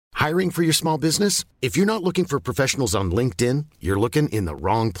Hiring for your small business? If you're not looking for professionals on LinkedIn, you're looking in the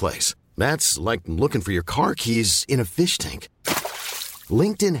wrong place. That's like looking for your car keys in a fish tank.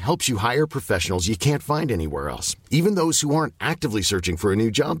 LinkedIn helps you hire professionals you can't find anywhere else, even those who aren't actively searching for a new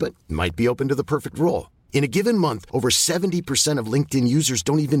job but might be open to the perfect role. In a given month, over 70% of LinkedIn users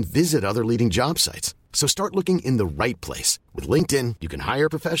don't even visit other leading job sites. So start looking in the right place. With LinkedIn, you can hire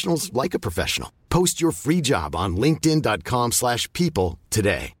professionals like a professional. Post your free job on linkedin.com/people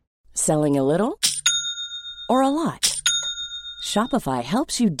today. Selling a little or a lot? Shopify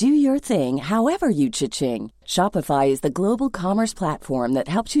helps you do your thing however you cha-ching. Shopify is the global commerce platform that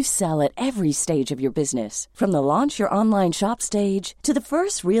helps you sell at every stage of your business. From the launch your online shop stage to the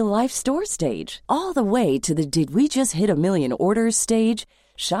first real-life store stage, all the way to the did we just hit a million orders stage.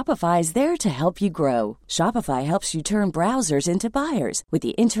 Shopify is there to help you grow. Shopify helps you turn browsers into buyers with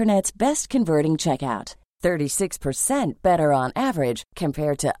the internet's best converting checkout. 36% better on average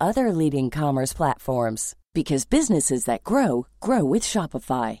compared to other leading commerce platforms. Because businesses that grow, grow with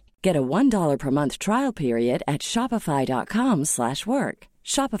Shopify. Get a $1 per month trial period at shopify.com/work.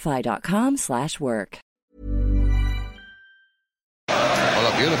 Shopify.com/work. Well,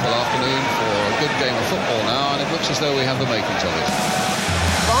 a beautiful afternoon for a good game of football now, and it looks as though we have the makings of it.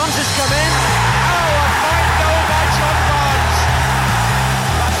 Barnes has come in. Oh, a fine goal by John Barnes.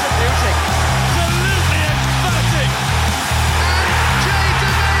 That's a beauty. Absolutely emphatic. And Jay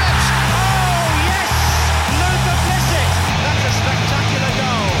DeMerit. Oh, yes. Luther Blissett. That's a spectacular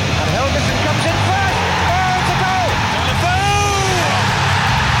goal. And Helgeson comes in first. Oh, it's a goal. Telephone.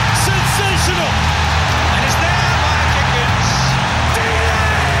 Sensational. And it's there by Jenkins.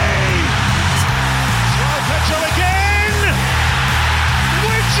 Joao Pedro again.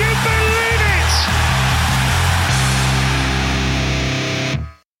 Would you believe it?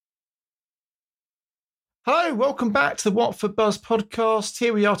 Hello, welcome back to the Watford Buzz podcast.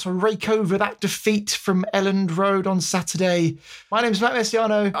 Here we are to rake over that defeat from Elland Road on Saturday. My name is Matt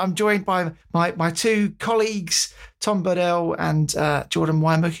Messiano. I'm joined by my two colleagues, Tom Buddell and Jordan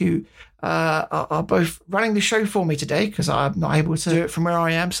Weimer, who are both running the show for me today because I'm not able to do it from where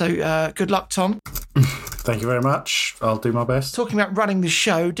I am. So good luck, Tom. Thank you very much. I'll do my best. Talking about running the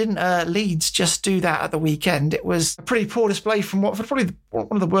show, didn't Leeds just do that at the weekend? It was a pretty poor display from Watford, probably one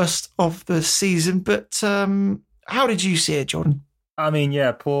of the worst of the season. But how did you see it, Jordan? I mean,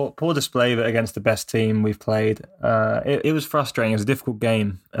 yeah, poor display against the best team we've played. It was frustrating. It was a difficult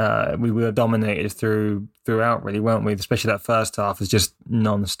game. We were dominated throughout, really, weren't we? Especially that first half was just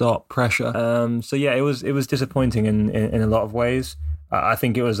non-stop pressure. So yeah, it was disappointing in a lot of ways. I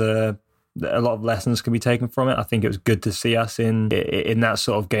think it was a lot of lessons can be taken from it. I think it was good to see us in that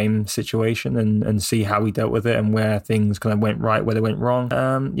sort of game situation and see how we dealt with it and where things kind of went right, where they went wrong.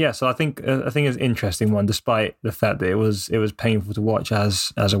 So I think it's an interesting one, despite the fact that it was painful to watch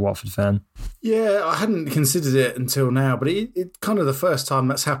as a Watford fan. Yeah, I hadn't considered it until now, but it kind of the first time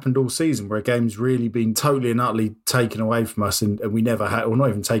that's happened all season where a game's really been totally and utterly taken away from us and we never had, or not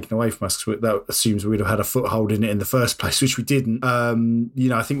even taken away from us, because that assumes we'd have had a foothold in it in the first place, which we didn't. I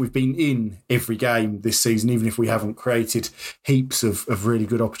think we've been in every game this season, even if we haven't created heaps of really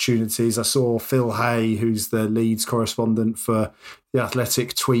good opportunities. I saw Phil Hay, who's the Leeds correspondent for The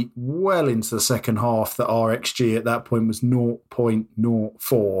Athletic, tweet well into the second half that our XG at that point was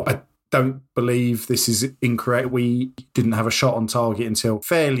 0.04. I don't believe this is incorrect. We didn't have a shot on target until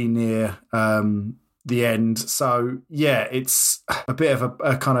fairly near the end. So, yeah, it's a bit of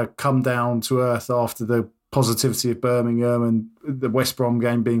a kind of come down to earth after the positivity of Birmingham and the West Brom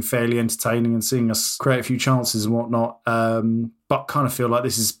game being fairly entertaining and seeing us create a few chances and whatnot. But kind of feel like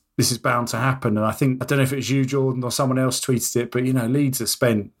this is bound to happen. And I don't know if it was you, Jordan, or someone else tweeted it, but, Leeds have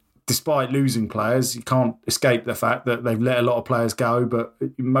spent, despite losing players, you can't escape the fact that they've let a lot of players go, but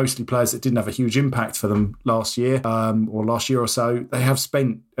mostly players that didn't have a huge impact for them last year or so. They have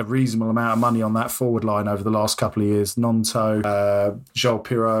spent a reasonable amount of money on that forward line over the last couple of years. Nonto, Joel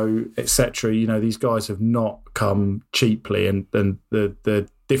Pirot, etc. These guys have not come cheaply, and the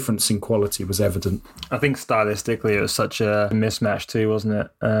difference in quality was evident. I think stylistically it was such a mismatch too, wasn't it?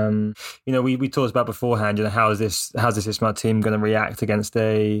 We talked about beforehand, how's this Ismail team going to react against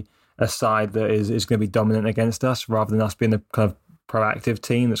a side that is going to be dominant against us, rather than us being the kind of proactive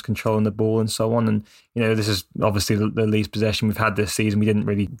team that's controlling the ball and so on. And this is obviously the least possession we've had this season. We didn't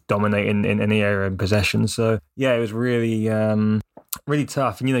really dominate in any area in possession. So yeah, it was really really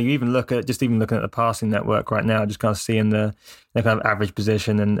tough. And you even looking at the passing network right now, just kind of seeing the kind of average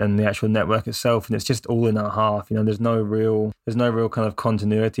position and the actual network itself, and it's just all in our half. There's no real kind of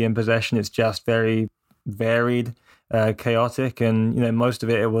continuity in possession. It's just very varied. chaotic, and most of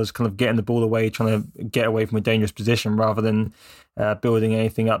it was kind of getting the ball away, trying to get away from a dangerous position rather than building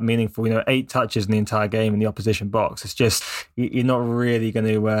anything up meaningful. 8 touches in the entire game in the opposition box. It's just you're not really going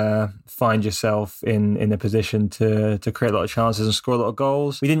to find yourself in a position to create a lot of chances and score a lot of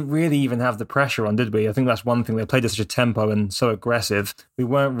goals. We didn't really even have the pressure on, did we? I think that's one thing. They played at such a tempo and so aggressive. We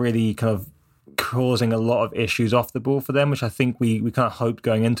weren't really kind of causing a lot of issues off the ball for them, which I think we kind of hoped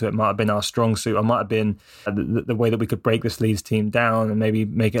going into it might have been our strong suit, or might have been the way that we could break this Leeds team down and maybe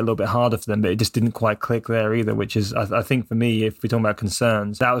make it a little bit harder for them, but it just didn't quite click there either, which is, I think for me, if we're talking about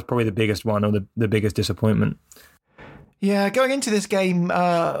concerns, that was probably the biggest one, or the biggest disappointment. Yeah, going into this game,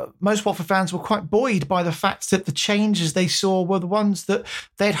 most Watford fans were quite buoyed by the fact that the changes they saw were the ones that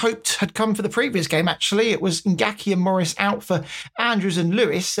they'd hoped had come for the previous game, actually. It was Ngaki and Morris out for Andrews and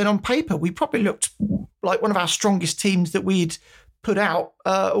Lewis, and on paper, we probably looked like one of our strongest teams that we'd put out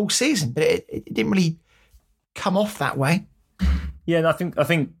all season, but it didn't really come off that way. Yeah, and I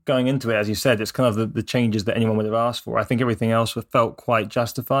think going into it, as you said, it's kind of the changes that anyone would have asked for. I think everything else felt quite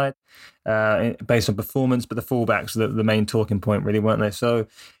justified based on performance, but the fullbacks were the main talking point, really, weren't they? So,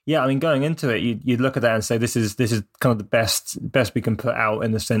 yeah, I mean, going into it, you'd look at that and say this is kind of the best we can put out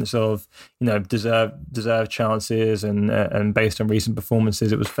in the sense of deserved chances and based on recent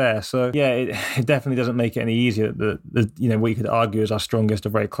performances, it was fair. So, yeah, it definitely doesn't make it any easier that what you could argue is our strongest or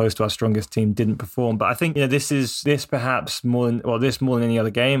very close to our strongest team didn't perform. But I think this perhaps more than any other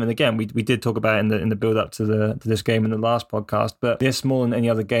game. And again, we did talk about it in the build up to this game in the last podcast. But this more than any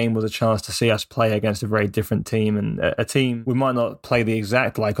other game was a chance to see us play against a very different team, and a team we might not play the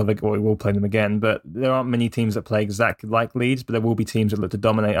exact like of it, or we will play them again. But there aren't many teams that play exactly like Leeds. But there will be teams that look to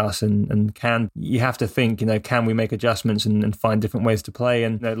dominate us, and you have to think, can we make adjustments and find different ways to play?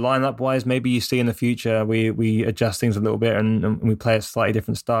 And lineup wise, maybe you see in the future we adjust things a little bit and we play a slightly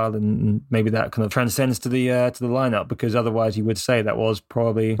different style, and maybe that kind of transcends to the lineup, because otherwise you would say that was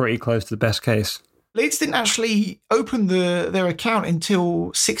probably pretty close to the best case. Leeds didn't actually open their account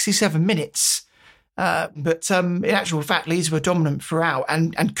until 67 minutes. But in actual fact, Leeds were dominant throughout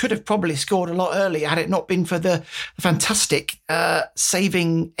and could have probably scored a lot earlier had it not been for the fantastic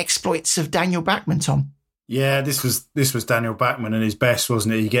saving exploits of Daniel Bachmann, Tom. Yeah, this was Daniel Bachmann and his best,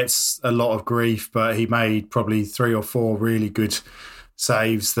 wasn't it? He gets a lot of grief, but he made probably 3 or 4 really good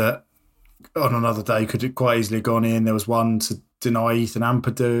saves that on another day could quite easily have gone in. There was one to deny Ethan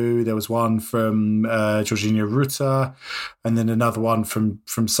Ampadu. There was one from Jorginho Rutter, and then another one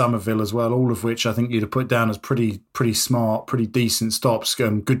from Somerville as well. All of which I think you'd have put down as pretty smart, pretty decent stops,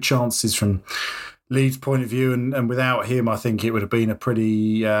 good chances from Leeds' point of view. And without him, I think it would have been a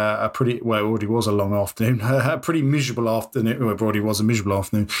pretty well, it already was a long afternoon, a pretty miserable afternoon. Well, it already was a miserable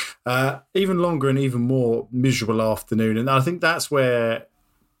afternoon, even longer and even more miserable afternoon. And I think that's where.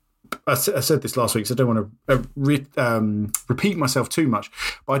 I said this last week, so I don't want to repeat myself too much,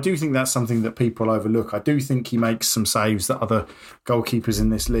 but I do think that's something that people overlook. I do think he makes some saves that other goalkeepers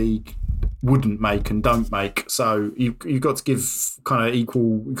in this league wouldn't make and don't make. So you've got to give kind of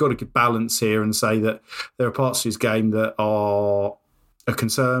equal, you've got to give balance here and say that there are parts of his game that are a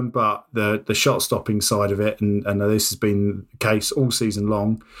concern, but the shot stopping side of it, and this has been the case all season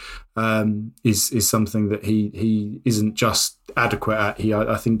long, is something that he isn't just adequate at.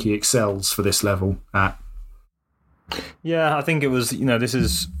 I think he excels for this level at. Yeah, I think it was, this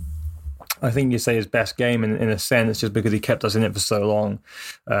is, I think you say his best game in a sense, just because he kept us in it for so long,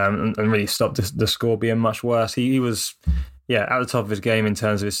 and really stopped the score being much worse. He was, at the top of his game in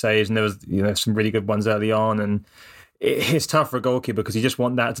terms of his saves, and there was, some really good ones early on, and it's tough for a goalkeeper because you just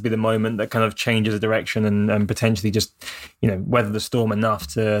want that to be the moment that kind of changes the direction and potentially just, weather the storm enough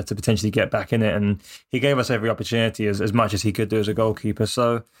to potentially get back in it. And he gave us every opportunity as much as he could do as a goalkeeper.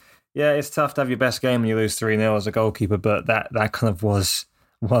 So, yeah, it's tough to have your best game when you lose 3-0 as a goalkeeper, but that kind of was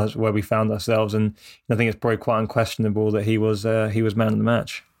where we found ourselves. And I think it's probably quite unquestionable that he was man of the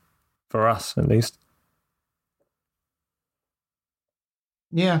match, for us at least.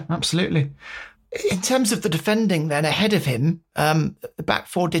 Yeah, absolutely. In terms of the defending then ahead of him, the back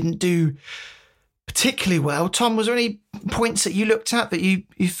four didn't do particularly well. Tom, was there any points that you looked at that you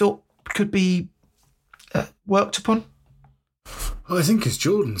thought could be worked upon? Well, I think as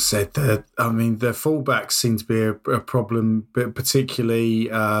Jordan said, the fullbacks seem to be a problem, but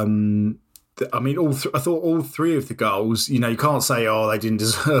particularly, I thought all 3 of the goals, you can't say, they didn't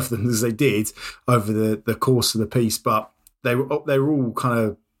deserve them as they did over the course of the piece, but they were all kind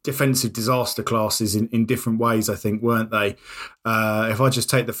of defensive disaster classes in different ways, I think, weren't they? If I just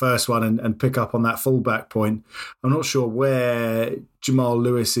take the first one and pick up on that fullback point, I'm not sure where Jamal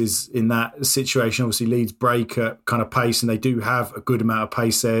Lewis is in that situation. Obviously, Leeds break at kind of pace, and they do have a good amount of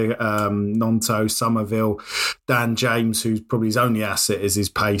pace there. Nonto, Somerville, Dan James, who's probably his only asset is his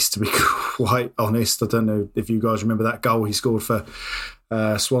pace, to be quite honest. I don't know if you guys remember that goal he scored for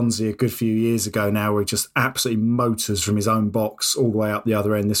Swansea a good few years ago now, where he just absolutely motors from his own box all the way up the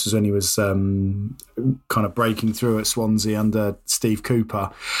other end. This was when he was kind of breaking through at Swansea under Steve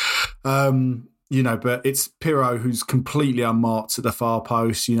Cooper. But it's Pirro who's completely unmarked at the far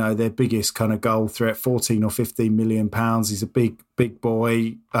post. Their biggest kind of goal threat, 14 or 15 million pounds. He's a big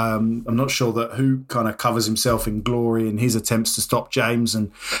boy. I'm not sure that who kind of covers himself in glory in his attempts to stop James.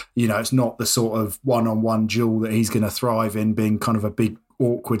 And, it's not the sort of one-on-one duel that he's going to thrive in, being kind of a big,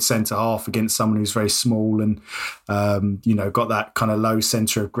 awkward centre half against someone who's very small and got that kind of low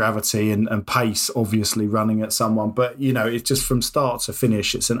centre of gravity and pace, obviously running at someone. But it's just from start to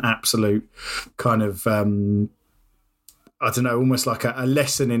finish, it's an absolute kind of almost like a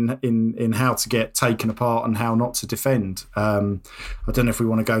lesson in how to get taken apart and how not to defend. I don't know if we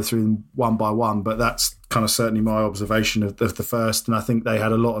want to go through them one by one, but that's kind of certainly my observation of the first. And I think they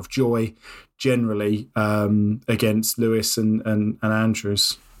had a lot of joy generally against Lewis and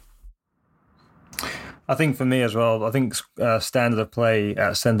Andrews. I think for me as well, I think standard of play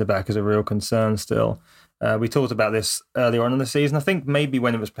at centre-back is a real concern still. We talked about this earlier on in the season. I think maybe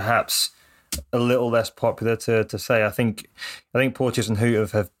when it was perhaps a little less popular to say. I think Porteous and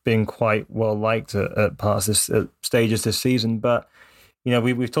Hoot have been quite well liked at parts at stages this season, but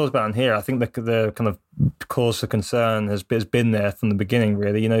we've talked about in here. I think the kind of cause for concern has been there from the beginning.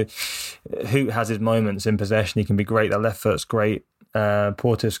 Really, Hoot has his moments in possession. He can be great. That left foot's great.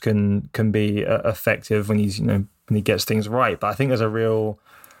 Porteous can be effective when when he gets things right. But I think there's a real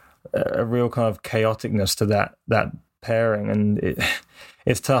kind of chaoticness to that pairing, and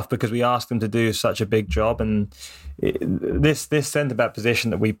it's tough because we ask them to do such a big job, and this centre-back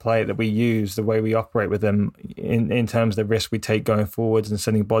position that we play, that we use, the way we operate with them in terms of the risk we take going forwards and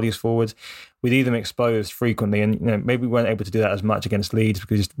sending bodies forwards, we leave them exposed frequently, and maybe we weren't able to do that as much against Leeds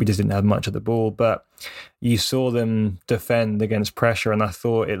because we just didn't have much of the ball, but you saw them defend against pressure, and I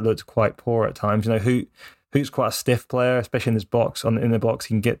thought it looked quite poor at times. Hoot's quite a stiff player, especially in his box. In the box,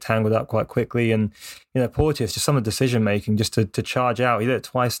 he can get tangled up quite quickly. And Porteous, just some of the decision making, just to charge out. He did it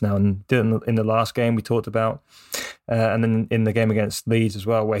twice now, and did it in the last game we talked about, and then in the game against Leeds as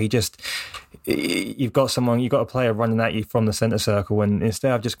well, where you've got a player running at you from the centre circle, and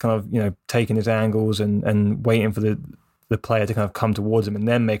instead of just kind of taking his angles and waiting for the player to kind of come towards him and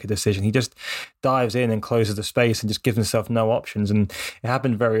then make a decision, he just dives in and closes the space and just gives himself no options. And it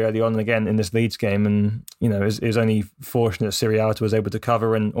happened very early on again in this Leeds game, and it was only fortunate Sirialta was able to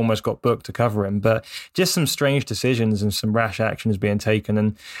cover and almost got booked to cover him. But just some strange decisions and some rash actions being taken,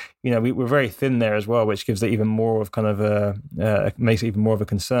 and we're very thin there as well, which gives it even more of kind of makes it even more of a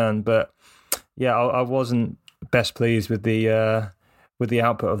concern. But yeah, I wasn't best pleased with the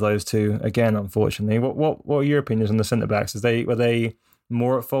output of those two again, unfortunately. What are your opinions on the centre backs? Were they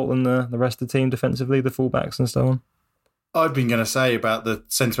more at fault than the rest of the team defensively, the fullbacks and so on? I've been going to say about the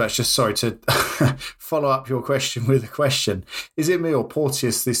centre backs, just sorry to follow up your question with a question. Is it me or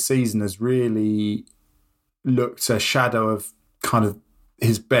Porteous this season has really looked a shadow of kind of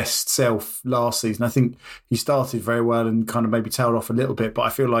his best self last season? I think he started very well and kind of maybe tailed off a little bit, but I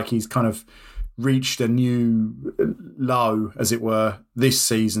feel like he's kind of reached a new low, as it were, this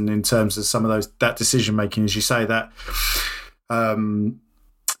season in terms of some of that decision making, as you say, that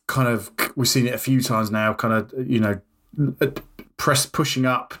kind of, we've seen it a few times now, kind of pushing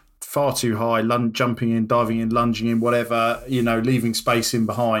up far too high, jumping in, diving in, lunging in, whatever, leaving space in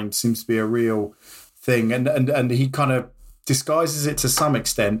behind seems to be a real thing, and he kind of disguises it to some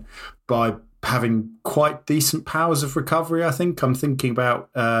extent by having quite decent powers of recovery. I think I'm thinking about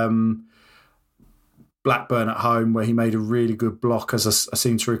Blackburn at home, where he made a really good block, as I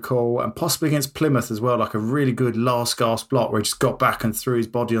seem to recall, and possibly against Plymouth as well, like a really good last gasp block where he just got back and threw his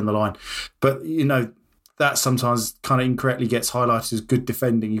body on the line. But, that sometimes kind of incorrectly gets highlighted as good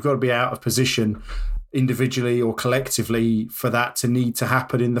defending. You've got to be out of position individually or collectively for that to need to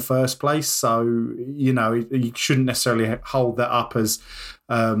happen in the first place. So, you shouldn't necessarily hold that up as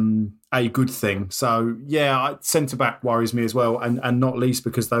a good thing. So, yeah, centre-back worries me as well, and not least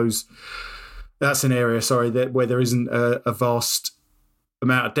because that's an area, where there isn't a vast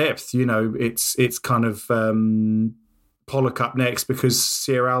amount of depth. It's kind of Pollock up next because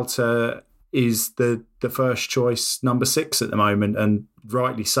Sierralta is the first choice number 6 at the moment, and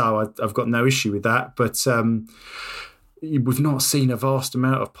rightly so. I've got no issue with that. But we've not seen a vast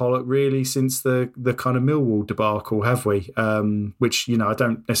amount of Pollock really since the kind of Millwall debacle, have we? Which, I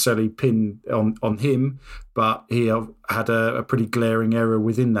don't necessarily pin on him, but he had a pretty glaring error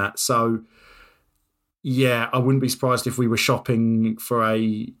within that. So, yeah, I wouldn't be surprised if we were shopping for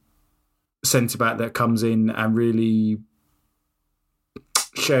a centre-back that comes in and really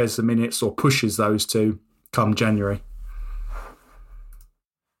shares the minutes or pushes those two come January.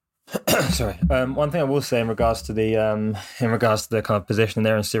 Sorry. One thing I will say in regards to the kind of position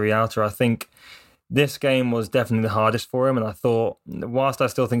there in Serie A, I think this game was definitely the hardest for him, and I thought, whilst I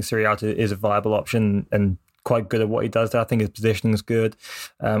still think Serie A is a viable option and quite good at what he does there, I think his positioning is good.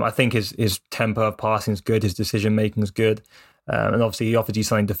 I think his tempo of passing is good, his decision making is good, and obviously he offers you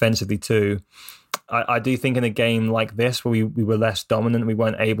something defensively too. I do think in a game like this where we were less dominant, we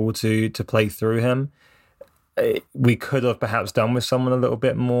weren't able to play through him, we could have perhaps done with someone a little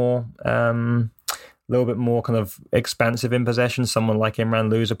bit more kind of expansive in possession, someone like Imran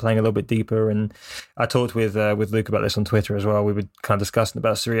Lousy playing a little bit deeper. And I talked with Luke about this on Twitter as well. We were kind of discussing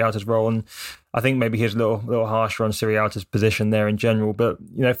about Sirialta's role, and I think maybe he's a little harsher on Sirialta's position there in general. But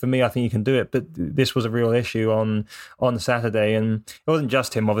for me, I think he can do it. But this was a real issue on Saturday, and it wasn't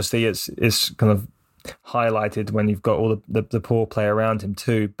just him. Obviously, it's kind of highlighted when you've got all the poor play around him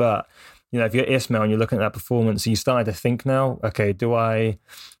too. But if you're Ismail and you're looking at that performance, you're starting to think now, okay, do I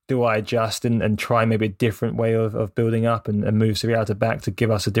adjust and try maybe a different way of building up and move Sirialta back to give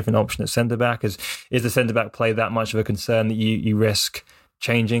us a different option at centre-back? Is the centre-back play that much of a concern that you risk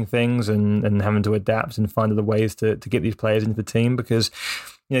changing things and having to adapt and find other ways to get these players into the team? Because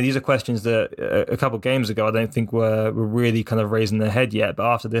these are questions that a couple of games ago I don't think were really kind of raising their head yet. But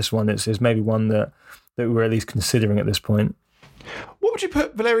after this one, it's maybe one that we're at least considering at this point. What would you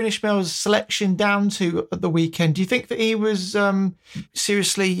put Valérien Ismail's selection down to at the weekend? Do you think that he was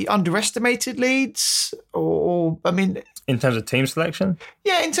seriously underestimated Leeds? Or in terms of team selection?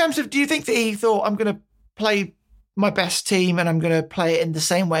 Yeah, in terms of, do you think that he thought, I'm going to play my best team and I'm going to play it in the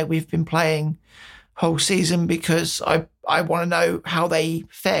same way we've been playing whole season because I want to know how they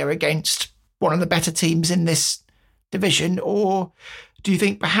fare against one of the better teams in this division? Or do you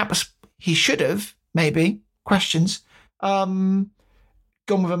think perhaps he should have, maybe,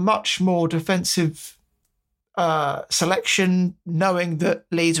 gone with a much more defensive selection, knowing that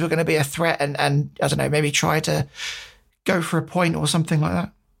Leeds were going to be a threat and I don't know, maybe try to go for a point or something like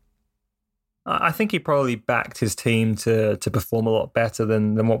that? I think he probably backed his team to perform a lot better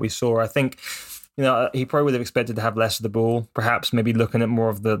than what we saw. I think he probably would have expected to have less of the ball, perhaps maybe looking at more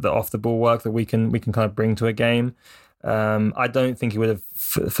of the off the ball work that we can kind of bring to a game. I don't think he would have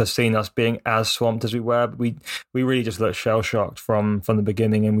foreseen us being as swamped as we were. But we really just looked shell shocked from the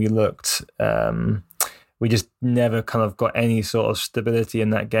beginning, and we looked. We just never kind of got any sort of stability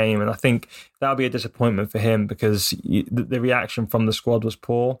in that game, and I think that'll be a disappointment for him because the reaction from the squad was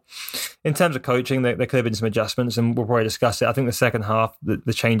poor. In terms of coaching, there could have been some adjustments, and we'll probably discuss it. I think the second half,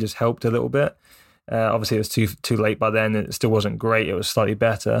 the changes helped a little bit. Obviously, it was too late by then. It still wasn't great. It was slightly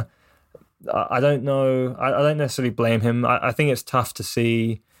better. I don't know. I don't necessarily blame him. I think it's tough to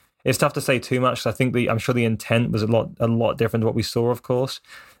see. It's tough to say too much. I'm sure the intent was a lot different to what we saw, of course.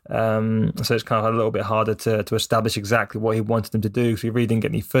 So it's kind of a little bit harder to establish exactly what he wanted them to do because we really didn't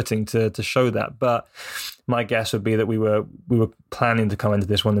get any footing to show that. But my guess would be that we were planning to come into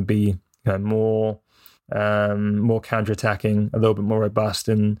this one to be more counter-attacking, a little bit more robust,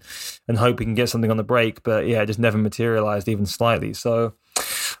 and hope we can get something on the break. But yeah, it just never materialised even slightly. So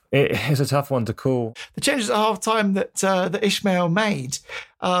it's a tough one to call. The changes at half-time that Ismail made,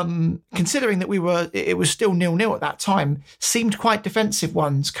 considering that it was still 0-0 at that time, seemed quite defensive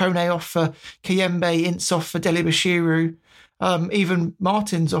ones. Kone off for Kiyembe, Ince off for Deli Bashiru, even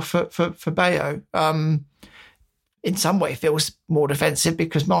Martins off for Bayo. In some way feels more defensive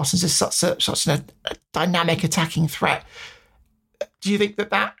because Martins is such a dynamic attacking threat. Do you think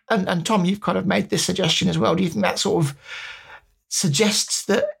that and Tom, you've kind of made this suggestion as well, do you think that sort of suggests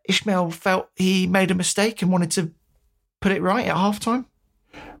that Ismail felt he made a mistake and wanted to put it right at halftime?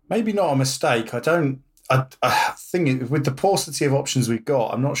 Maybe not a mistake. I think with the paucity of options we've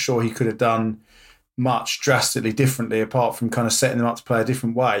got, I'm not sure he could have done much drastically differently apart from kind of setting them up to play a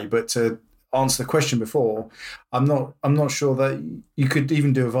different way. But to answer the question before, I'm not sure that you could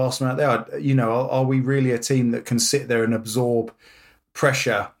even do a vast amount there. Are we really a team that can sit there and absorb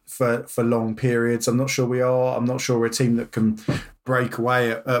pressure for long periods? I'm not sure we are. I'm not sure we're a team that can break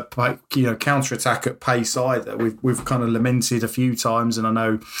away at counter-attack at pace either. We've kind of lamented a few times, and I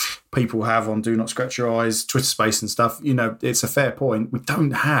know people have on Do Not Scratch Your Eyes, Twitter space and stuff. It's a fair point. We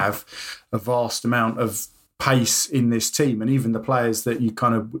don't have a vast amount of pace in this team, and even the players that you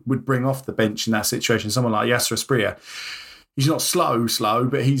kind of would bring off the bench in that situation. Someone like Yasser Asprilla, he's not slow,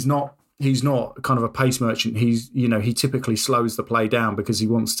 but he's not kind of a pace merchant. He typically slows the play down because he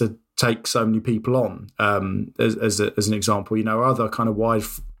wants to take so many people on. As an example, other kind of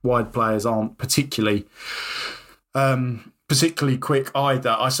wide players aren't particularly quick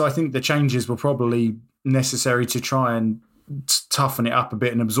either. So I think the changes were probably necessary to try and toughen it up a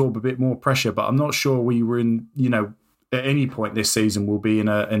bit and absorb a bit more pressure. But I'm not sure we were in, at any point this season we'll be in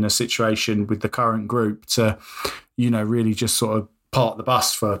a situation with the current group to, really just sort of part the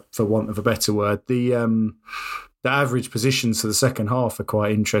bus, for want of a better word. The average positions for the second half are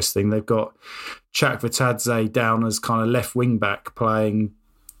quite interesting. They've got Chak Vitadze down as kind of left wing back, playing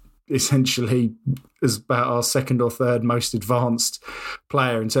essentially as about our second or third most advanced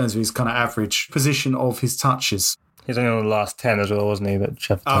player in terms of his kind of average position of his touches. He's only on the last 10 as well, wasn't he?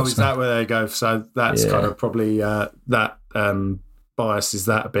 Is that where they go? So that's kind of probably that biases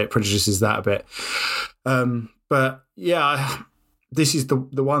that a bit, prejudices that a bit. But yeah, this is the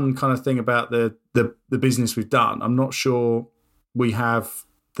one kind of thing about the business we've done. I'm not sure we have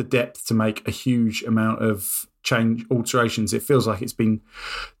the depth to make a huge amount of alterations. It feels like the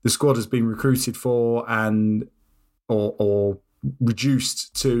squad has been recruited for or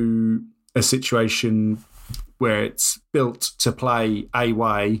reduced to a situation where it's built to play a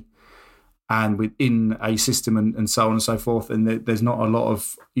way and within a system and so on and so forth, and there's not a lot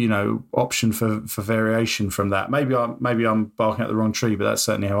of option for variation from that. Maybe I'm barking up the wrong tree, but that's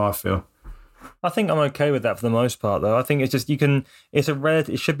certainly how I feel. I think I'm okay with that for the most part, though. I think it's just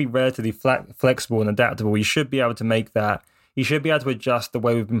it should be relatively flexible and adaptable. You should be able to make that. You should be able to adjust the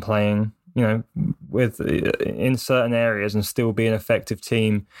way we've been playing, in certain areas and still be an effective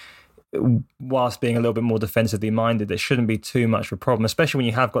team, whilst being a little bit more defensively minded. There shouldn't be too much of a problem, especially when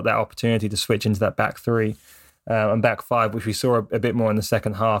you have got that opportunity to switch into that back three and back five, which we saw a bit more in the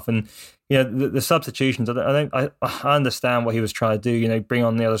second half. And the substitutions, I understand what he was trying to do. Bring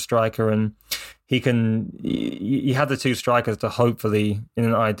on the other striker, and you have the two strikers to hopefully, in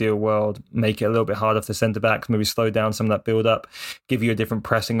an ideal world, make it a little bit harder for the centre backs, maybe slow down some of that build up, give you a different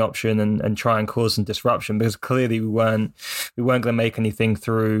pressing option, and try and cause some disruption, because clearly we weren't going to make anything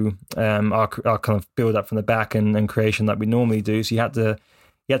through our kind of build up from the back and creation like we normally do. So you had to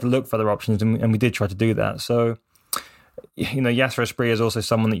look for other options, and we did try to do that. So Yasser Asprilla is also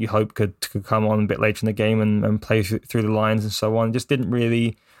someone that you hope could come on a bit later in the game and play through the lines and so on. Just didn't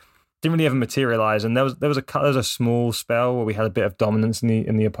really ever materialise. And there was a small spell where we had a bit of dominance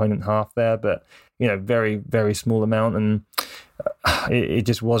in the opponent half there, but very, very small amount, and it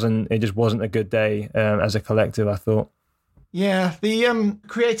just wasn't a good day as a collective, I thought. Yeah, the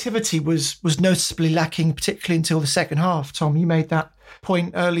creativity was noticeably lacking, particularly until the second half. Tom, you made that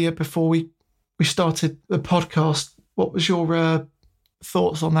point earlier before we started the podcast. What was your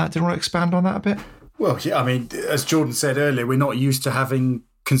thoughts on that? Do you want to expand on that a bit? Well, yeah, I mean, as Jordan said earlier, we're not used to having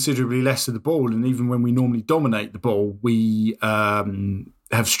considerably less of the ball, and even when we normally dominate the ball, we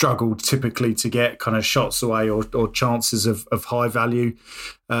have struggled typically to get kind of shots away or chances of high value.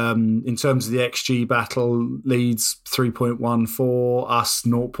 In terms of the XG battle, Leeds 3.14, us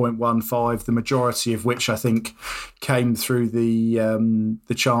 0.15, the majority of which I think came through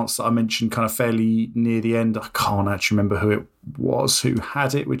the chance that I mentioned kind of fairly near the end. I can't actually remember who it was who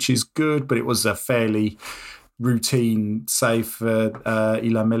had it, which is good, but it was a fairly routine save for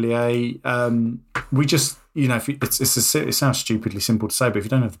Ilan Meslier. We just, it sounds stupidly simple to say, but if you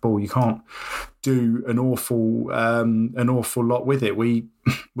don't have the ball, you can't do an awful lot with it. We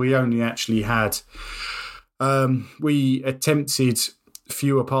only actually had we attempted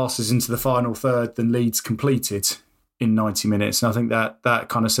fewer passes into the final third than Leeds completed in 90 minutes, and I think that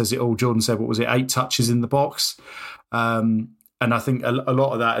kind of says it all. Jordan said, what was it, 8 touches in the box? And I think a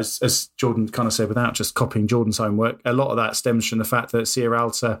lot of that, as Jordan kind of said, without just copying Jordan's homework, a lot of that stems from the fact that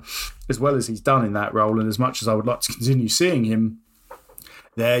Sierralta, as well as he's done in that role, and as much as I would like to continue seeing him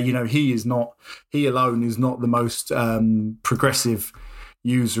there, he alone is not the most progressive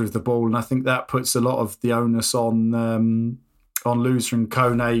user of the ball. And I think that puts a lot of the onus on Lousy and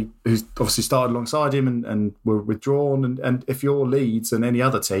Kone, who's obviously started alongside him and were withdrawn. And if you're Leeds and any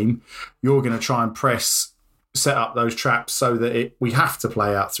other team, you're going to try and set up those traps so that we have to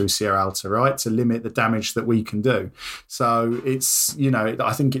play out through Sierralta, right, to limit the damage that we can do. So it's,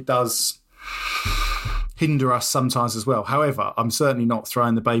 I think it does hinder us sometimes as well. However, I'm certainly not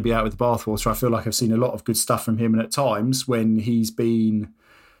throwing the baby out with the bathwater. I feel like I've seen a lot of good stuff from him, and at times when he's been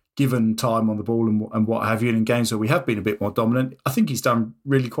given time on the ball and what have you, and in games where we have been a bit more dominant, I think he's done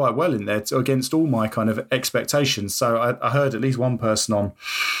really quite well in there against all my kind of expectations. So I heard at least one person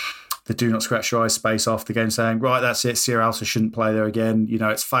the do not scratch your eyes space after the game saying, right, that's it, Sierra Alsa shouldn't play there again.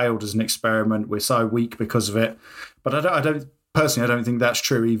 It's failed as an experiment. We're so weak because of it. But I don't think that's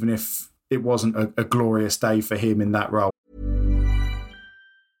true, even if it wasn't a glorious day for him in that role.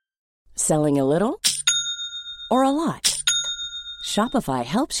 Selling a little or a lot? Shopify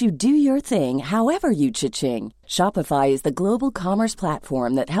helps you do your thing however you cha-ching. Shopify is the global commerce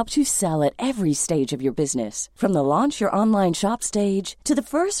platform that helps you sell at every stage of your business. From the launch your online shop stage to the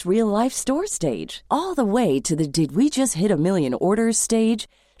first real-life store stage, all the way to the did we just hit a million orders stage.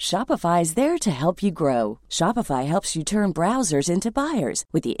 Shopify is there to help you grow. Shopify helps you turn browsers into buyers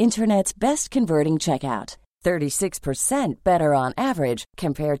with the internet's best converting checkout. 36% better on average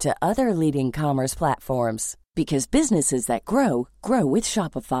compared to other leading commerce platforms. Because businesses that grow with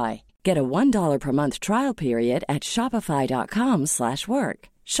Shopify. Get a $1 per month trial period at shopify.com/work.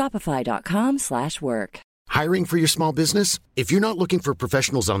 Shopify.com/work. Hiring for your small business? If you're not looking for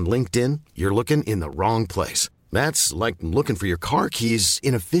professionals on LinkedIn, you're looking in the wrong place. That's like looking for your car keys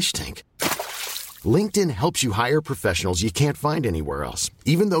in a fish tank. LinkedIn helps you hire professionals you can't find anywhere else,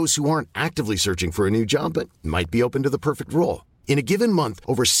 even those who aren't actively searching for a new job but might be open to the perfect role. In a given month,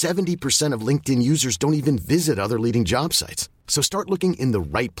 over 70% of LinkedIn users don't even visit other leading job sites. So start looking in the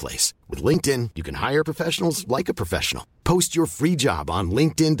right place. With LinkedIn, you can hire professionals like a professional. Post your free job on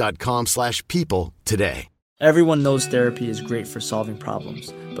linkedin.com/people today. Everyone knows therapy is great for solving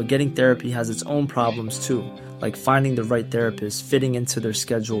problems, but getting therapy has its own problems too, like finding the right therapist, fitting into their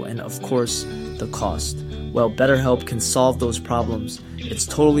schedule, and of course, the cost. Well, BetterHelp can solve those problems. It's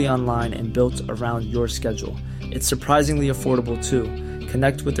totally online and built around your schedule. It's surprisingly affordable too.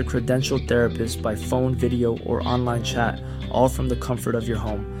 Connect with a credentialed therapist by phone, video, or online chat, all from the comfort of your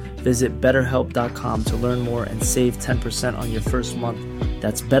home. Visit BetterHelp.com to learn more and save 10% on your first month.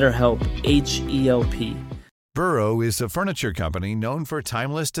 That's BetterHelp, H-E-L-P. Burrow is a furniture company known for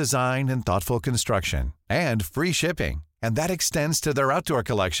timeless design and thoughtful construction, and free shipping, and that extends to their outdoor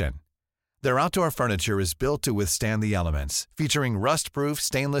collection. Their outdoor furniture is built to withstand the elements, featuring rust-proof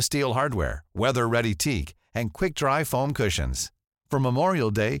stainless steel hardware, weather-ready teak, and quick-dry foam cushions. For Memorial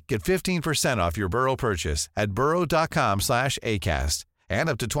Day, get 15% off your Burrow purchase at burrow.com/ACAST and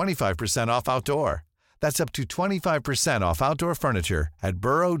up to 25% off outdoor. That's up to 25% off outdoor furniture at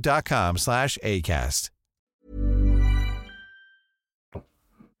burrow.com/ACAST.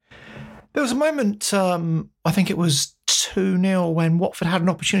 There was a moment, I think it was 2-0, when Watford had an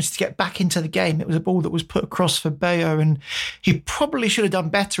opportunity to get back into the game. It was a ball that was put across for Bayo, and he probably should have done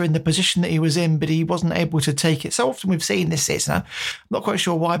better in the position that he was in, but he wasn't able to take it. So often we've seen this season, I'm not quite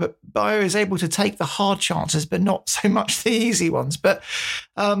sure why, but Bayo is able to take the hard chances, but not so much the easy ones. But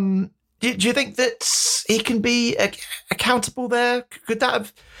do you think that he can be accountable there? Could that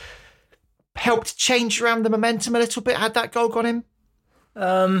have helped change around the momentum a little bit had that goal gone in?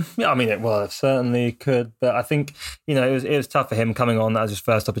 Yeah, I mean, it certainly could, but I think it was tough for him coming on as his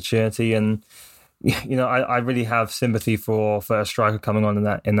first opportunity, and I really have sympathy for a striker coming on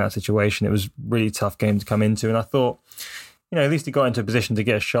in that situation. It was a really tough game to come into, and I thought at least he got into a position to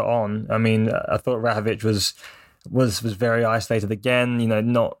get a shot on. I mean, I thought Rahovic was very isolated again.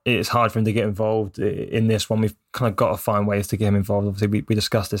 It's hard for him to get involved in this one. We've kind of got to find ways to get him involved. Obviously, we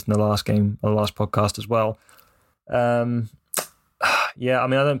discussed this in the last game, the last podcast as well. Yeah, I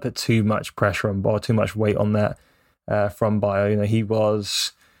mean, I don't put too much pressure on Bayo, too much weight on that from Bayo. He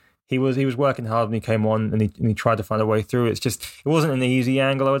was working hard when he came on, and he tried to find a way through. It wasn't an easy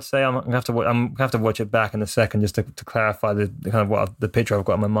angle, I would say. I'm gonna have to watch it back in a second just to clarify the kind of the picture I've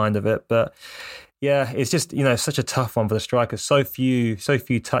got in my mind of it. But yeah, it's just such a tough one for the strikers. So few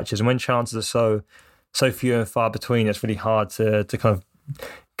touches, and when chances are so few and far between, it's really hard to kind of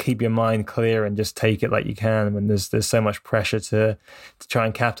keep your mind clear and just take it like you can when there's so much pressure to try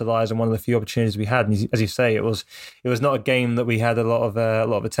and capitalize on one of the few opportunities we had. And as you say, it was not a game that we had a lot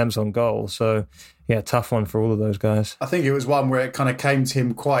of attempts on goal. So yeah, tough one for all of those guys. I think it was one where it kind of came to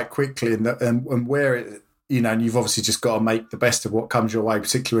him quite quickly, and where it, and you've obviously just got to make the best of what comes your way,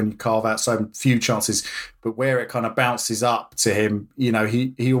 particularly when you carve out so few chances. But where it kind of bounces up to him,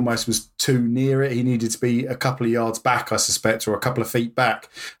 he almost was too near it. He needed to be a couple of yards back, I suspect, or a couple of feet back,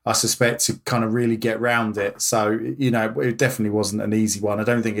 I suspect, to kind of really get round it. So, it definitely wasn't an easy one. I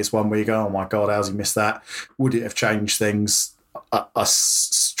don't think it's one where you go, oh my God, how's he missed that? Would it have changed things? I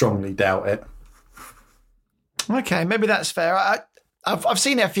strongly doubt it. Okay, maybe that's fair. I've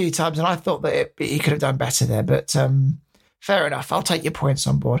seen it a few times, and I thought that he could have done better there. But fair enough. I'll take your points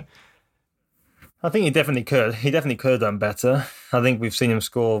on board. I think he definitely could. He definitely could have done better. I think we've seen him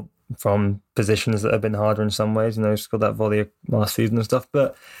score from positions that have been harder in some ways. He scored that volley last season and stuff.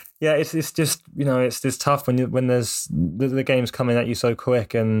 But yeah, it's just it's tough when there's the game's coming at you so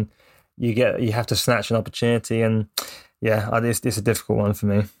quick, and you have to snatch an opportunity, and it's a difficult one for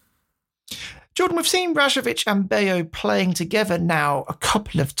me. Jordan, we've seen Brazovic and Bayo playing together now a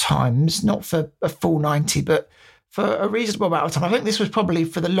couple of times, not for a full 90, but for a reasonable amount of time. I think this was probably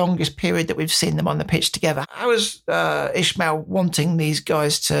for the longest period that we've seen them on the pitch together. How is Ismail wanting these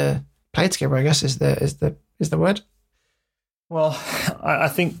guys to play together, I guess is the word? Well, I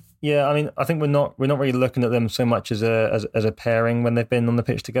think we're not really looking at them so much as a pairing when they've been on the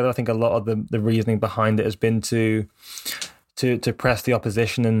pitch together. I think a lot of the reasoning behind it has been to press the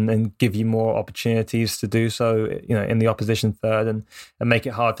opposition and give you more opportunities to do so, in the opposition third, and make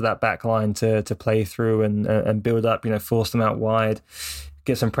it hard for that back line to play through and build up, force them out wide,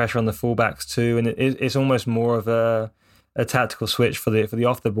 get some pressure on the fullbacks too. And it's almost more of a tactical switch for the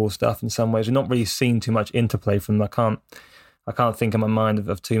off the ball stuff in some ways. We've not really seen too much interplay from them. I can't think in my mind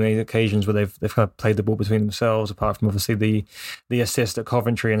of too many occasions where they've kind of played the ball between themselves, apart from obviously the assist at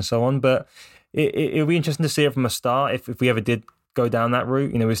Coventry and so on. But it'll be interesting to see it from a start if we ever did go down that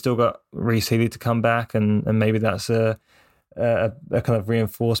route. We've still got Reece Healy to come back, and maybe that's a kind of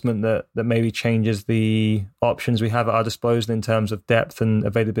reinforcement that maybe changes the options we have at our disposal in terms of depth and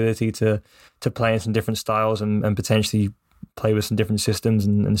availability to play in some different styles and potentially play with some different systems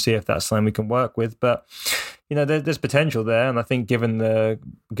and see if that's something we can work with. But there's potential there, and I think given the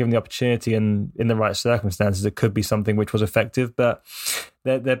opportunity and in the right circumstances, it could be something which was effective. But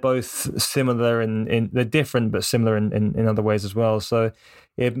they're both similar in they're different but similar in other ways as well. So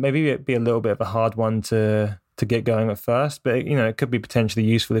maybe it'd be a little bit of a hard one to get going at first, but it could be potentially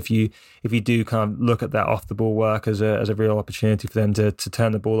useful if you do kind of look at that off the ball work as a real opportunity for them to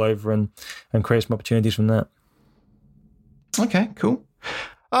turn the ball over and create some opportunities from that. Okay, cool.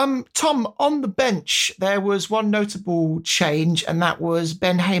 Tom, on the bench, there was one notable change, and that was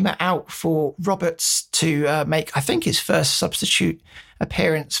Ben Hamer out for Roberts to make, I think, his first substitute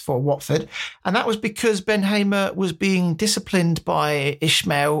appearance for Watford. And that was because Ben Hamer was being disciplined by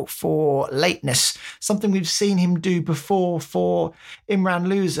Ismail for lateness, something we've seen him do before for Imran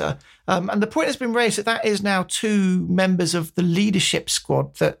Lousy. And the point has been raised that is now two members of the leadership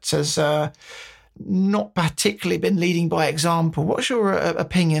squad that has not particularly been leading by example. What's your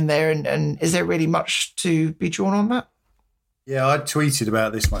opinion there, and is there really much to be drawn on that? Yeah, I tweeted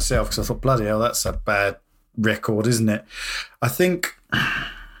about this myself because I thought, bloody hell, that's a bad record, isn't it? I think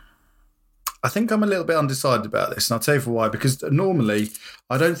I'm a little bit undecided about this, and I'll tell you for why. Because normally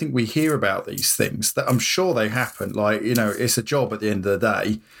I don't think we hear about these things. That I'm sure they happen. Like, it's a job at the end of the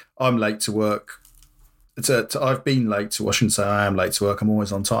day. I'm late to work. I've been late to work. I shouldn't say I am late to work. I'm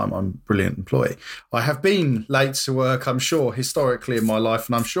always on time. I'm a brilliant employee. I have been late to work, I'm sure, historically in my life,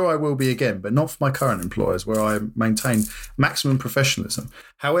 and I'm sure I will be again, but not for my current employers, where I maintain maximum professionalism.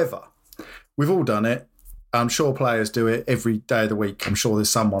 However, we've all done it. I'm sure players do it every day of the week. I'm sure there's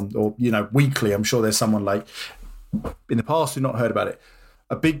someone, or, weekly, I'm sure there's someone late. In the past, we've not heard about it.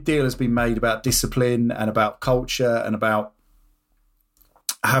 A big deal has been made about discipline and about culture and about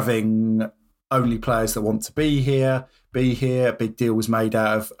having only players that want to be here. A big deal was made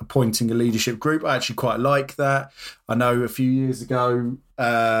out of appointing a leadership group. I actually quite like that. I know a few years ago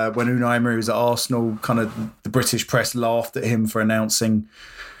when Unai Emery was at Arsenal, kind of the British press laughed at him for announcing,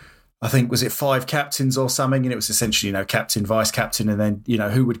 I think, was it 5 captains or something? And it was essentially, captain, vice captain, and then,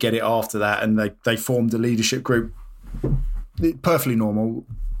 who would get it after that? And they formed a leadership group. Perfectly normal.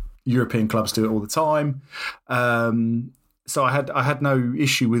 European clubs do it all the time. So I had no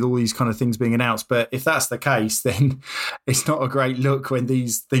issue with all these kind of things being announced. But if that's the case, then it's not a great look when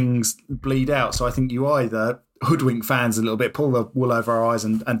these things bleed out. So I think you either hoodwink fans a little bit, pull the wool over our eyes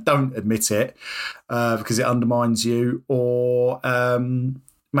and don't admit it because it undermines you, or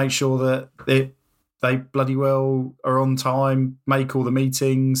make sure that they bloody well are on time, make all the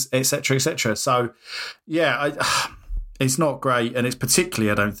meetings, etc., etc. So, yeah, it's not great, and it's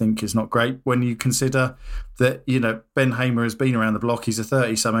particularly, I don't think, it's not great when you consider that, Ben Hamer has been around the block. He's a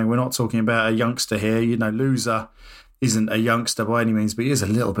 30-something. We're not talking about a youngster here. Loser isn't a youngster by any means, but he is a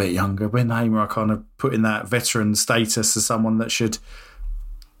little bit younger. Ben Hamer, I kind of put in that veteran status as someone that should...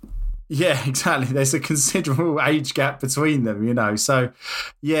 Yeah, exactly. There's a considerable age gap between them, So,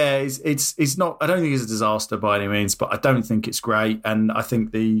 yeah, it's not. I don't think it's a disaster by any means, but I don't think it's great. And I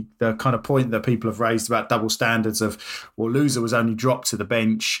think the kind of point that people have raised about double standards of, well, Lousy was only dropped to the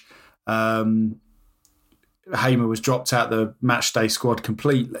bench, Hamer was dropped out the matchday squad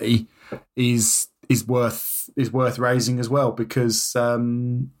completely, is worth raising as well, because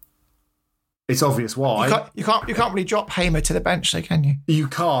it's obvious why. You can't really drop Hamer to the bench, though, can you? You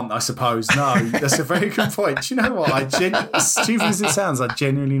can't, I suppose. No, that's a very good point. Do you know what? Stupid as it sounds, I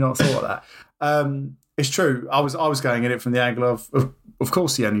genuinely not thought of that. It's true. I was going at it from the angle of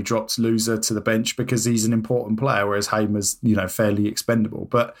course, he only dropped Lousy to the bench because he's an important player, whereas Hamer's, fairly expendable.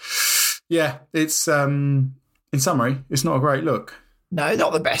 But yeah, it's in summary, it's not a great look. No,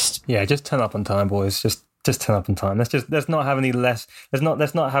 not the best. Yeah, just turn up on time, boys. Just turn up on time. Let's not have any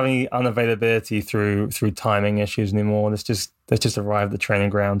unavailability through timing issues anymore. Let's just arrive at the training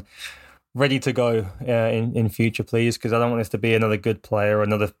ground ready to go in future, please, because I don't want this to be another good player or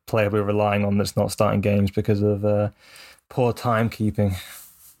another player we're relying on that's not starting games because of poor timekeeping.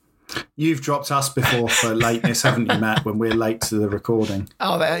 You've dropped us before for lateness, haven't you, Matt, when we're late to the recording?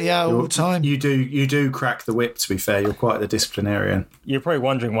 Oh, yeah, all the time. You do crack the whip, to be fair. You're quite the disciplinarian. You're probably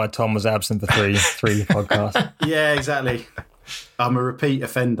wondering why Tom was absent for three podcasts. Yeah, exactly. I'm a repeat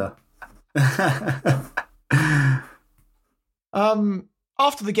offender.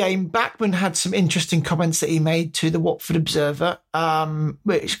 After the game, Bachmann had some interesting comments that he made to the Watford Observer,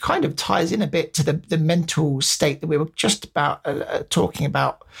 which kind of ties in a bit to the mental state that we were just about talking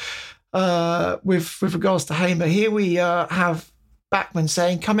about with regards to Hamer. Here we have Bachmann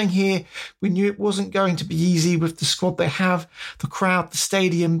saying, coming here, we knew it wasn't going to be easy with the squad they have, the crowd, the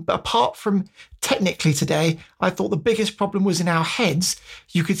stadium. But apart from technically today, I thought the biggest problem was in our heads.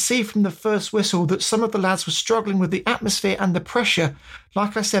 You could see from the first whistle that some of the lads were struggling with the atmosphere and the pressure.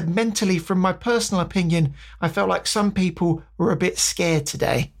 Like I said, mentally, from my personal opinion, I felt like some people were a bit scared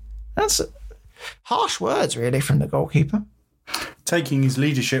today. That's harsh words, really, from the goalkeeper. Taking his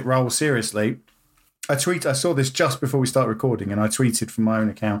leadership role seriously. I saw this just before we started recording, and I tweeted from my own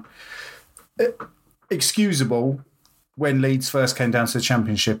account. Excusable when Leeds first came down to the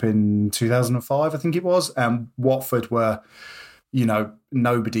Championship in 2005, I think it was, and Watford were,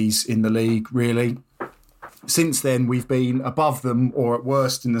 nobodies in the league, really. Since then, we've been above them or at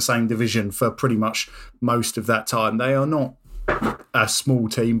worst in the same division for pretty much most of that time. They are not a small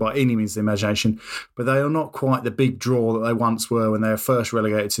team by any means of the imagination, but they are not quite the big draw that they once were when they were first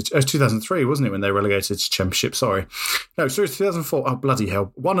relegated to... 2003, wasn't it, when they were relegated to Championship? Sorry. No, sorry, 2004. Oh, bloody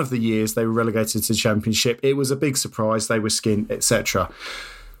hell. One of the years they were relegated to Championship. It was a big surprise. They were skint, etc.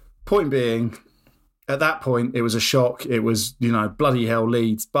 Point being, at that point, it was a shock. It was, bloody hell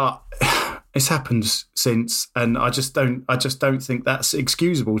Leeds. But it's happened since, and I just don't think that's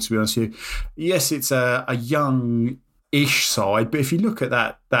excusable, to be honest with you. Yes, it's a young-ish side, but if you look at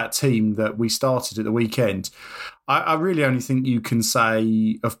that team that we started at the weekend, I really only think you can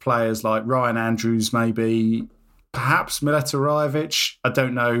say of players like Ryan Andrews, maybe, perhaps Mileta Rajovic. I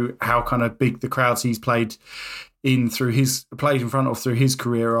don't know how kind of big the crowds he's played in front of through his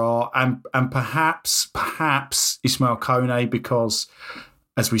career are, and perhaps Ismail Kone, because,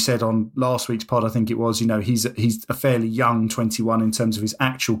 as we said on last week's pod, I think it was, he's a fairly young 21 in terms of his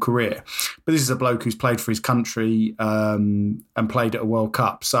actual career. But this is a bloke who's played for his country and played at a World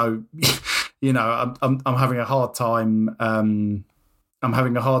Cup. So, I'm having a hard time. I'm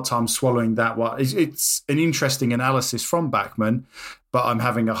having a hard time swallowing that one. It's an interesting analysis from Bachmann, but I'm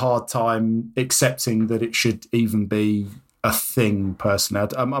having a hard time accepting that it should even be a thing. Personally,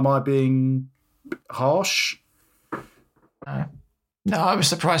 am I being harsh? No, I was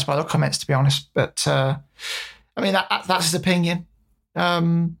surprised by the comments, to be honest. But, that's his opinion.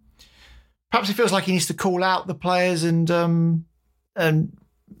 Perhaps he feels like he needs to call out the players and tell them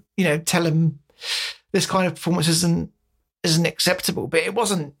this kind of performance isn't acceptable. But it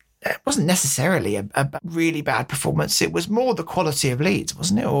wasn't necessarily a really bad performance. It was more the quality of Leeds,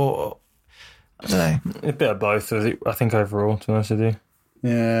 wasn't it? Or, I don't know. A bit of both, I think, overall, to be honest with you.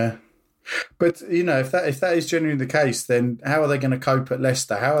 Yeah. But, if that is genuinely the case, then how are they going to cope at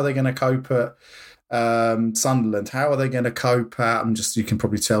Leicester? How are they going to cope at Sunderland? How are they going to cope at, you can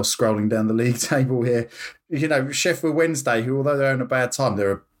probably tell scrolling down the league table here, Sheffield Wednesday, who, although they're having a bad time,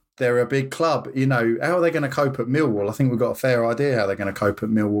 they're a big club. How are they going to cope at Millwall? I think we've got a fair idea how they're going to cope at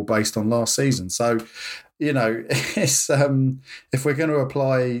Millwall based on last season. So, it's if we're going to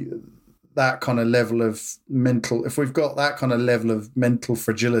apply that kind of level of mental, if we've got that kind of level of mental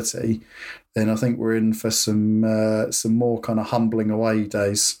fragility, then I think we're in for some more kind of humbling away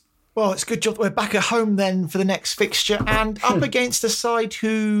days. Well, it's a good job that we're back at home then for the next fixture and up against a side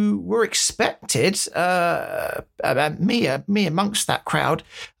who were expected, me amongst that crowd,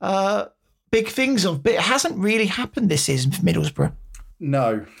 big things of, but it hasn't really happened this season for Middlesbrough.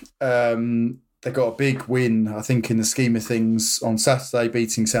 No. They got a big win, I think, in the scheme of things on Saturday,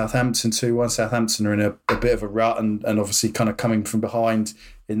 beating Southampton 2-1. Southampton are in a bit of a rut and obviously kind of coming from behind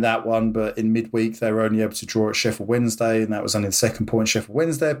in that one. But in midweek, they were only able to draw at Sheffield Wednesday, and that was only the second point Sheffield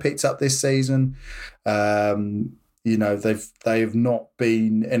Wednesday picked up this season. They have not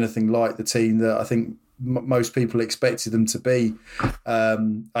been anything like the team that I think most people expected them to be.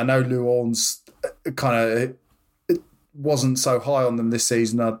 I know Luon's kind of wasn't so high on them this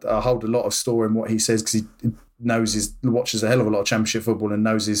season. I hold a lot of store in what he says because he watches a hell of a lot of Championship football and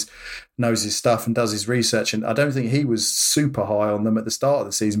knows his stuff and does his research. And I don't think he was super high on them at the start of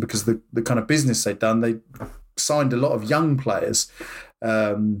the season because the kind of business they'd done, they signed a lot of young players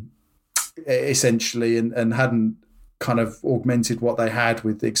essentially and hadn't kind of augmented what they had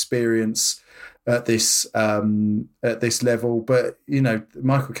with the experience at this level. But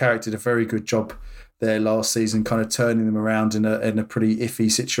Michael Carrick did a very good job there last season, kind of turning them around in a pretty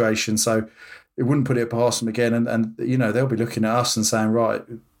iffy situation. So it wouldn't put it past them again. And they'll be looking at us and saying, right,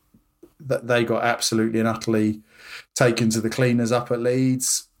 that they got absolutely and utterly taken to the cleaners up at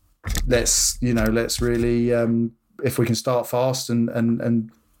Leeds. Let's really, if we can start fast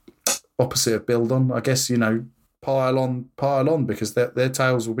and opposite of build on, I guess, pile on because their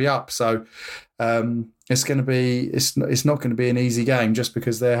tails will be up. So it's not going to be an easy game just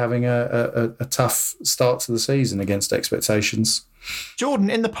because they're having a tough start to the season against expectations.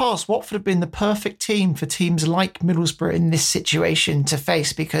 Jordan, in the past, Watford have been the perfect team for teams like Middlesbrough in this situation to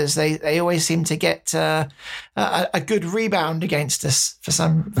face because they always seem to get a good rebound against us for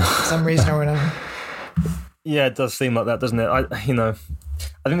some reason or another. Yeah, it does seem like that, doesn't it? I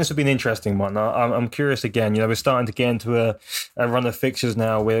think this would be an interesting one. I'm curious again. We're starting to get into a run of fixtures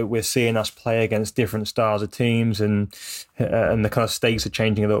now where we're seeing us play against different styles of teams, and the kind of stakes are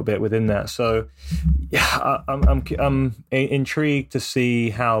changing a little bit within that. So, yeah, I'm intrigued to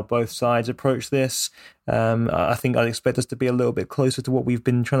see how both sides approach this. I think I'd expect us to be a little bit closer to what we've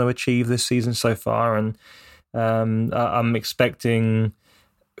been trying to achieve this season so far, and I'm expecting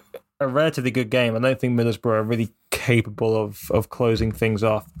a relatively good game. I don't think Middlesbrough are really capable of closing things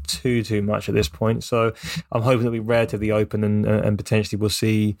off too much at this point. So I'm hoping it'll be relatively open and potentially we'll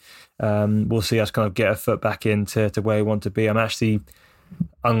see us kind of get a foot back into where we want to be. I'm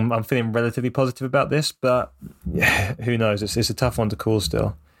feeling relatively positive about this, but yeah, who knows? It's a tough one to call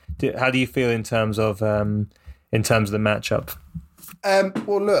still. How do you feel in terms of the matchup?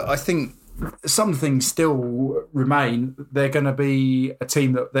 Well, look, I think some things still remain. They're going to be a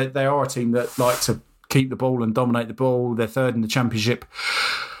team they are a team that like to keep the ball and dominate the ball. They're third in the Championship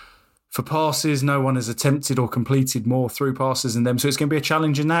for passes. No one has attempted or completed more through passes than them. So it's going to be a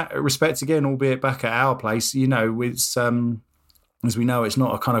challenge in that respect again, albeit back at our place. It's as we know, it's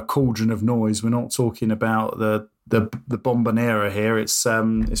not a kind of cauldron of noise. We're not talking about the Bombonera here. It's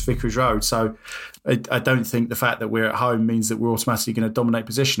Vicarage Road. So I don't think the fact that we're at home means that we're automatically going to dominate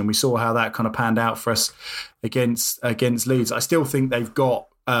position. And we saw how that kind of panned out for us against Leeds. I still think they've got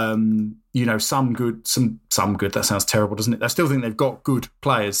some good. That sounds terrible, doesn't it? I still think they've got good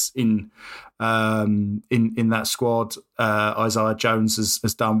players in that squad. Isaiah Jones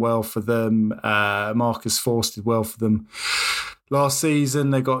has done well for them. Marcus Forss did well for them last season.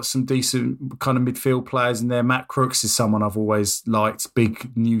 They've got some decent kind of midfield players in there. Matt Crooks is someone I've always liked. Big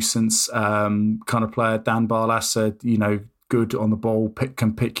nuisance kind of player. Dan Barlaser, good on the ball,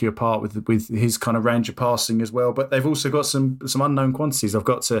 can pick you apart with his kind of range of passing as well. But they've also got some unknown quantities. I've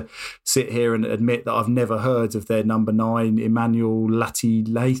got to sit here and admit that I've never heard of their number 9, Emmanuel Lath.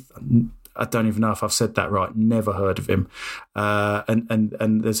 I don't even know if I've said that right. Never heard of him.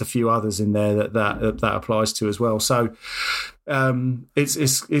 And there's a few others in there that applies to as well. So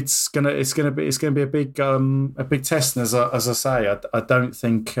it's gonna be a big test. And as I say, I don't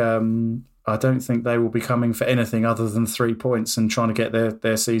think they will be coming for anything other than 3 points and trying to get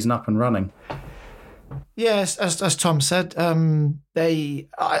their season up and running. Yes, as Tom said, I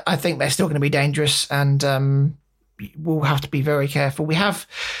think they're still going to be dangerous, and we'll have to be very careful. We have,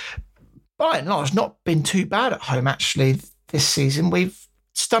 by and large, not been too bad at home actually this season. We've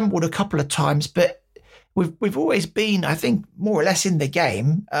stumbled a couple of times, but we've always been, I think, more or less in the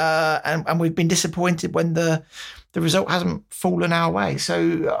game, and we've been disappointed when the result hasn't fallen our way.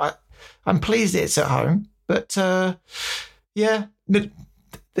 So I'm pleased it's at home, but there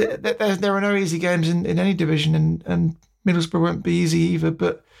are no easy games in any division, and Middlesbrough won't be easy either.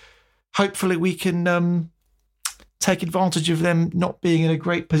 But hopefully we can take advantage of them not being in a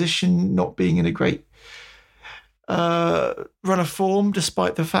great position, not being in a great run of form,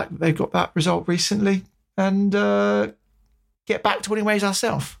 despite the fact that they've got that result recently, and get back to winning ways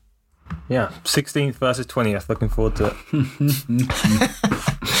ourselves. Yeah, 16th versus 20th. Looking forward to it.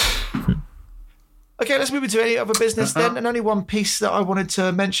 Okay, let's move into any other business then. And only one piece that I wanted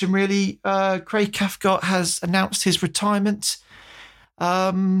to mention, really. Craig Cathcart has announced his retirement.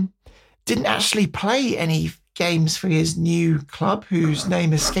 Didn't actually play any games for his new club, whose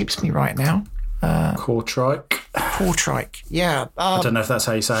name escapes me right now. Kortrijk, yeah. I don't know if that's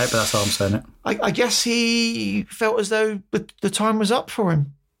how you say it, but that's how I'm saying it. I guess he felt as though the time was up for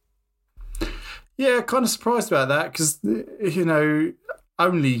him. Yeah, kind of surprised about that because,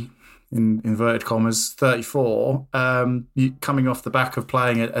 only, in inverted commas, 34, coming off the back of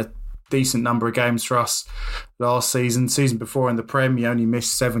playing a decent number of games for us last season before in the Prem, he only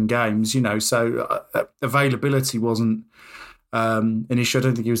missed 7 games, so availability wasn't an issue. I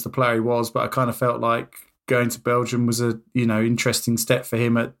don't think he was the player he was, but I kind of felt like going to Belgium was a interesting step for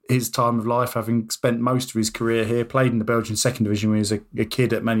him at his time of life, having spent most of his career here, played in the Belgian second division when he was a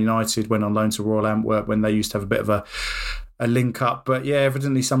kid at Man United, went on loan to Royal Antwerp when they used to have a bit of a link up. But yeah,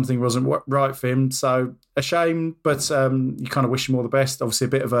 evidently something wasn't right for him. So a shame, but you kind of wish him all the best. Obviously a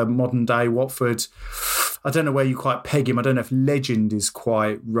bit of a modern day Watford. I don't know where you quite peg him. I don't know if legend is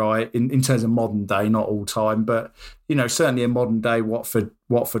quite right in terms of modern day, not all time, but certainly a modern day Watford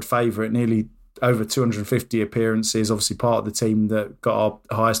favourite, nearly over 250 appearances, obviously part of the team that got our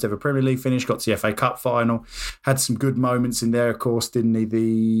highest ever Premier League finish, got to the FA Cup final, had some good moments in there, of course, didn't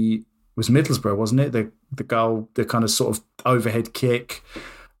he? It was Middlesbrough, wasn't it? The goal, the kind of sort of overhead kick,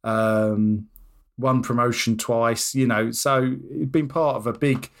 won promotion twice, so it'd been part of a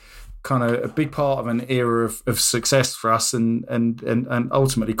big part of an era of success for us and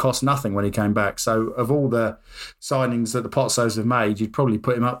ultimately cost nothing when he came back. So of all the signings that the Potsos have made, you'd probably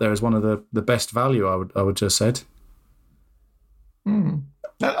put him up there as one of the best value, I would just said.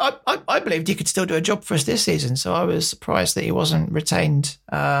 I believed he could still do a job for us this season, so I was surprised that he wasn't retained,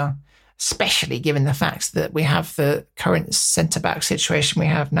 especially given the fact that we have the current centre-back situation we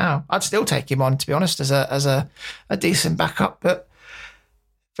have now. I'd still take him on, to be honest, as a decent backup, but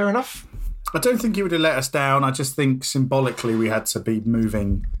fair enough. I don't think he would have let us down. I just think symbolically we had to be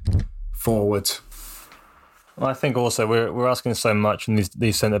moving forward. Well, I think also we're asking so much from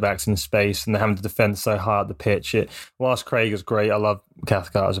these centre-backs in space, and they're having to defend so high up the pitch. Whilst Craig is great, I love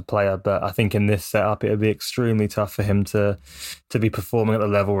Cathcart as a player, but I think in this setup it would be extremely tough for him to be performing at the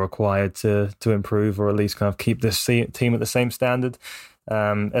level required to improve, or at least kind of keep this team at the same standard.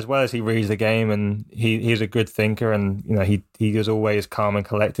 As well as he reads the game, and he's a good thinker, and he is always calm and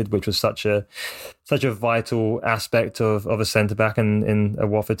collected, which was such a vital aspect of a centre back in a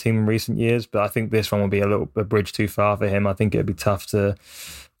Watford team in recent years. But I think this one will be a bridge too far for him. I think it'd be tough to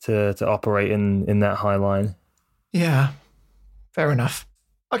operate in that high line. Yeah, fair enough.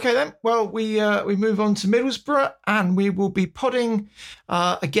 Okay then, well, we move on to Middlesbrough, and we will be podding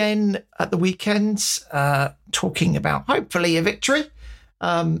again at the weekends, talking about hopefully a victory.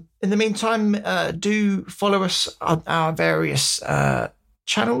 In the meantime, do follow us on our various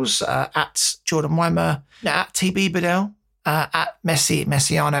channels, at Jordan Weimer, at TB Bedell, at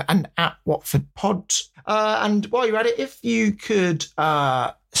Messiano, and at Watford Pod. And while you're at it, if you could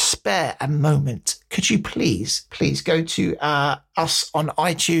spare a moment, could you please go to us on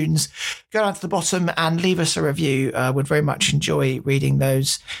iTunes, go down to the bottom and leave us a review. Would very much enjoy reading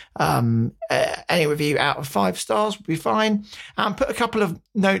those. Any review out of 5 stars would be fine. And put a couple of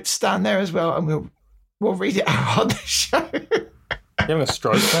notes down there as well, and we'll read it out on the show. You having a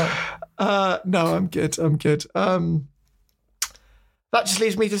stroke there? No, I'm good. That just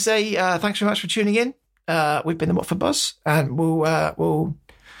leaves me to say thanks very much for tuning in. We've been the Watford Buzz, and we'll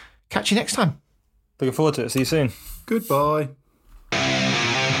catch you next time. Looking forward to it. See you soon. Goodbye.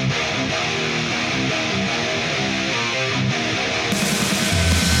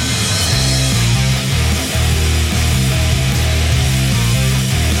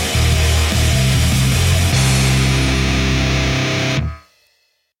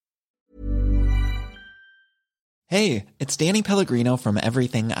 Hey, it's Danny Pellegrino from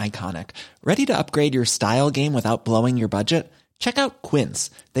Everything Iconic. Ready to upgrade your style game without blowing your budget? Check out Quince.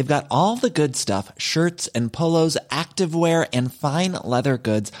 They've got all the good stuff, shirts and polos, activewear, and fine leather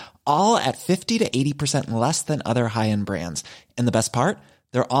goods, all at 50 to 80% less than other high-end brands. And the best part?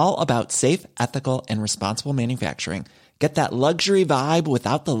 They're all about safe, ethical, and responsible manufacturing. Get that luxury vibe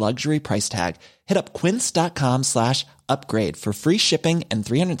without the luxury price tag. Hit up quince.com/upgrade for free shipping and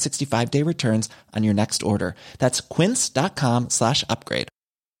 365-day returns on your next order. That's quince.com/upgrade.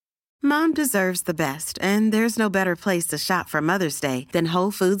 Mom deserves the best, and there's no better place to shop for Mother's Day than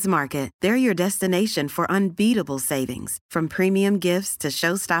Whole Foods Market. They're your destination for unbeatable savings, from premium gifts to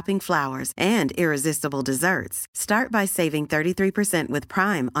show-stopping flowers and irresistible desserts. Start by saving 33% with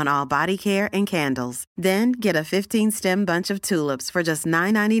Prime on all body care and candles. Then get a 15-stem bunch of tulips for just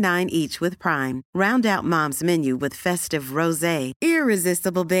 $9.99 each with Prime. Round out Mom's menu with festive rosé,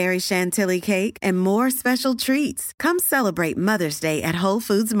 irresistible berry chantilly cake, and more special treats. Come celebrate Mother's Day at Whole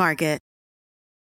Foods Market.